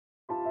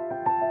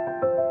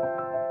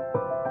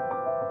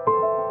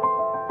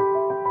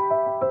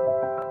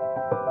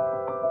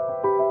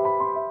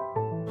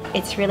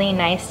It's really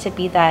nice to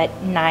be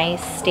that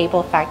nice,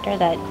 stable factor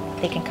that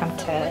they can come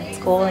to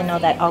school and know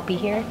that I'll be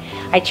here.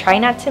 I try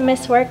not to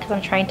miss work because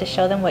I'm trying to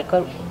show them what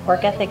good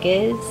work ethic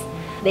is.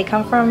 They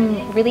come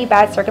from really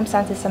bad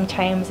circumstances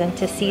sometimes, and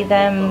to see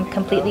them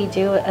completely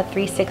do a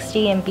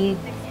 360 and be,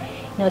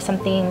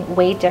 something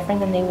way different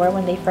than they were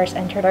when they first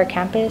entered our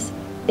campus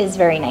is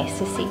very nice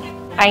to see.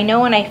 I know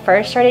when I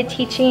first started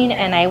teaching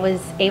and I was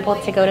able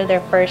to go to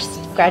their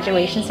first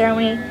graduation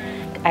ceremony,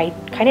 I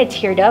kind of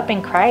teared up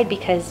and cried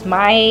because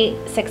my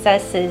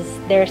success is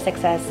their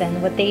success,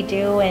 and what they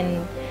do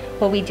and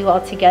what we do all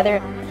together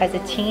as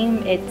a team,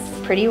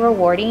 it's pretty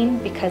rewarding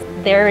because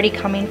they're already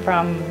coming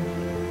from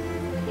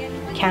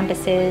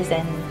campuses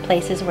and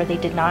places where they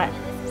did not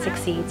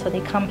succeed. So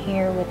they come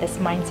here with this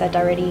mindset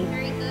already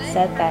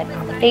set that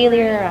I'm a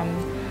failure,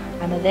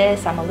 I'm a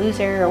this, I'm a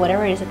loser, or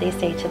whatever it is that they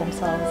say to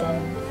themselves.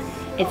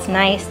 And it's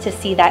nice to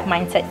see that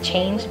mindset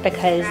change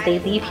because they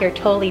leave here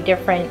totally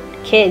different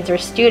kids or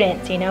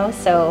students,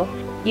 So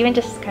even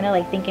just kind of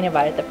like thinking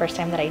about it the first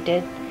time that I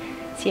did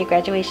see a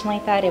graduation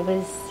like that, it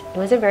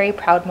was a very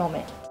proud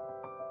moment.